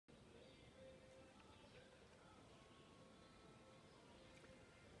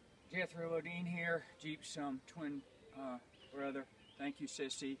Jethrow Odine here, Jeep's twin brother. Thank you,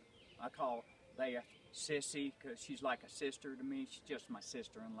 Sissy. I call Beth Sissy because she's like a sister to me. She's just my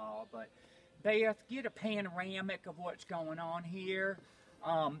sister-in-law. But Beth, get a panoramic of what's going on here.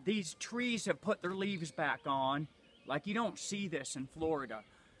 These trees have put their leaves back on. Like, you don't see this in Florida.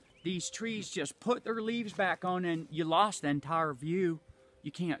 These trees just put their leaves back on and you lost the entire view.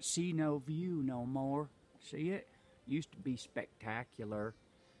 You can't see no view no more. See it? Used to be spectacular.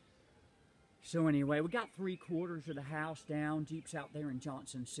 So anyway, we got 3/4 of the house down. Jeep's out there in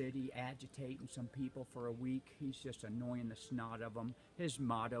Johnson City agitating some people for a week. He's just annoying the snot of them. His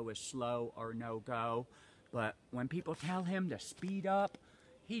motto is slow or no go. But when people tell him to speed up,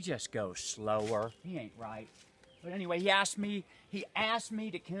 he just goes slower. He ain't right. But anyway, he asked me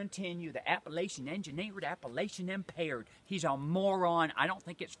to continue the Appalachian Engineered, Appalachian Impaired. He's a moron. I don't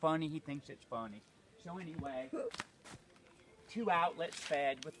think it's funny. He thinks it's funny. So anyway, 2 outlets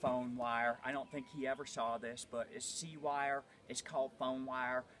fed with phone wire. I don't think he ever saw this, but it's C-wire. It's called phone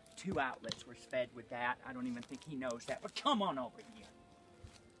wire. 2 outlets were fed with that. I don't even think he knows that, but come on over here.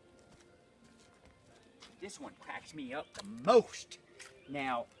 This one cracks me up the most.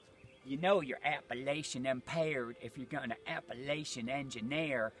 Now, you know you're Appalachian impaired if you're going to Appalachian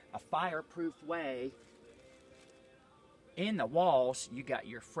engineer a fireproof way. In the walls, you got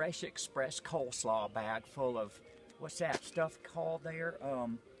your Fresh Express coleslaw bag full of, what's that stuff called there?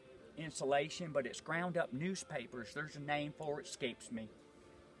 Insulation, but it's ground up newspapers. There's a name for it, escapes me.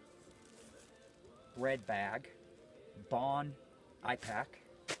 Bread bag, Bon iPack,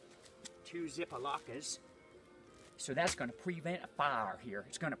 2 Zipalokas. So that's going to prevent a fire here.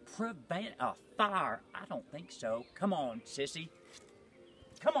 It's going to prevent a fire. I don't think so. Come on, sissy.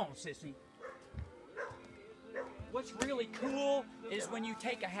 Come on, sissy. What's really cool is when you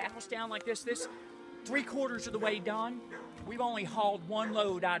take a house down like this 3/4 of the way done, we've only hauled 1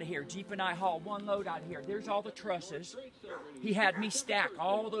 load out of here. Jeep and I hauled 1 load out of here. There's all the trusses. He had me stack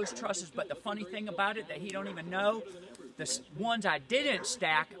all those trusses, but the funny thing about it that he don't even know, the ones I didn't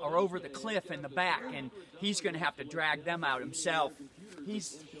stack are over the cliff in the back, and he's going to have to drag them out himself. He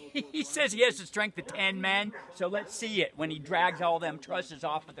says he has the strength of 10 men, so let's see it when he drags all them trusses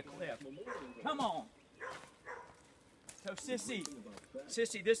off of the cliff. Come on. So Sissy,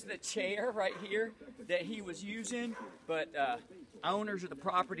 this is the chair right here that he was using, but owners of the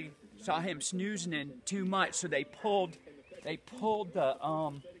property saw him snoozing in too much, so they pulled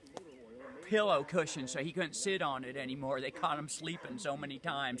the pillow cushion so he couldn't sit on it anymore. They caught him sleeping so many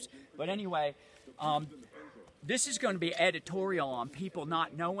times. But anyway, this is going to be editorial on people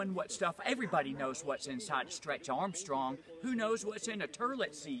not knowing what stuff. Everybody knows what's inside a Stretch Armstrong. Who knows what's in a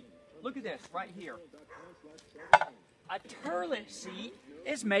turlet seat? Look at this right here. A turlet seat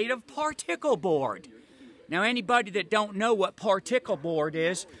is made of particle board. Now, anybody that don't know what particle board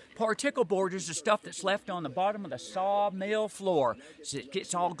is the stuff that's left on the bottom of the sawmill floor. So it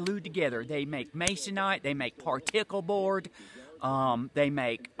gets all glued together. They make masonite, they make particle board, they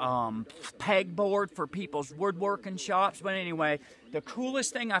make pegboard for people's woodworking shops. But anyway, the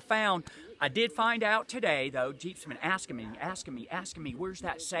coolest thing I found, I did find out today, though. Jeep's been asking me, where's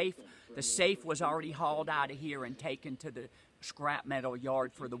that safe? The safe was already hauled out of here and taken to the scrap metal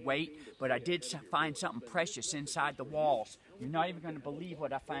yard for the weight, but I did find something precious inside the walls. You're not even going to believe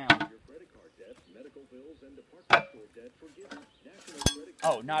what I found.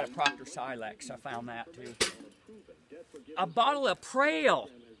 Oh, not a Proctor Silex. I found that too. A bottle of Prale.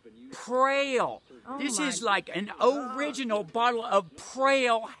 Prale. This is like an original bottle of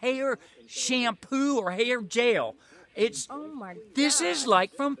Prale hair shampoo or hair gel. This is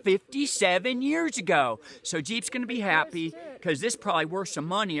like from 57 years ago. So Jeep's going to be happy because this is probably worth some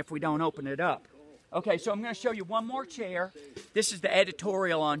money if we don't open it up. Okay, so I'm going to show you one more chair. This is the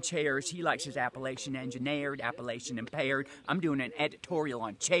editorial on chairs. He likes his Appalachian Engineered, Appalachian Impaired. I'm doing an editorial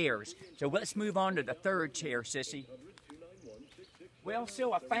on chairs. So let's move on to the 3rd chair, sissy. Well,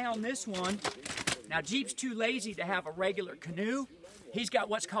 so I found this one. Now, Jeep's too lazy to have a regular canoe. He's got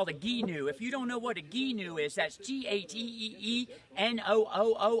what's called a gee-noo. If you don't know what a gee-noo is, that's G-H-E-E-E-N-O-O-O-O,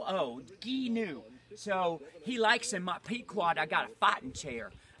 gee-noo. So he likes in my Pequod, I got a fighting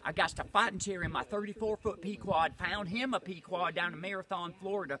chair. I got a fighting chair in my 34-foot Pequod. Found him a Pequod down in Marathon,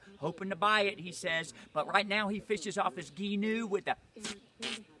 Florida. Hoping to buy it, he says. But right now he fishes off his gee-noo with the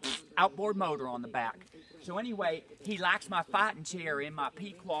outboard motor on the back. So anyway, he likes my fighting chair in my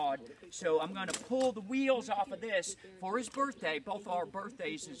Pequod. So I'm going to pull the wheels off of this for his birthday. Both our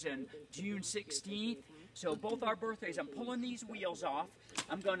birthdays is in June 16th. So both our birthdays, I'm pulling these wheels off.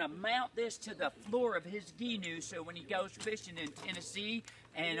 I'm going to mount this to the floor of his gee-noo so when he goes fishing in Tennessee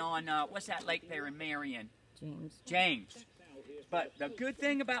and on, what's that lake there in Marion? James. James. But the good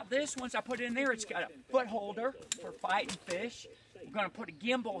thing about this, once I put it in there, it's got a foot holder for fighting fish. We're going to put a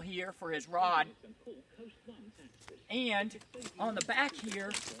gimbal here for his rod. And on the back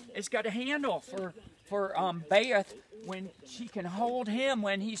here, it's got a handle for Beth when she can hold him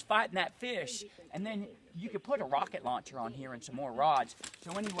when he's fighting that fish. And then you could put a rocket launcher on here and some more rods.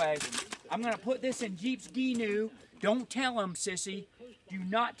 So anyway, I'm going to put this in Jeep's Ginu. Don't tell him, sissy. Do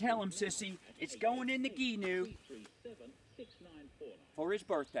not tell him, sissy. It's going in the Ginu for his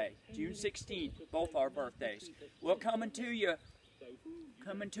birthday, June 16th, both our birthdays. We're coming to you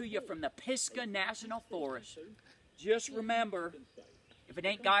from the Pisgah National Forest. Just remember, if it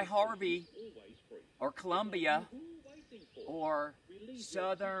ain't Guy Harvey or Columbia or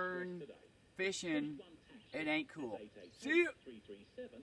Southern Fishing, it ain't cool. See you.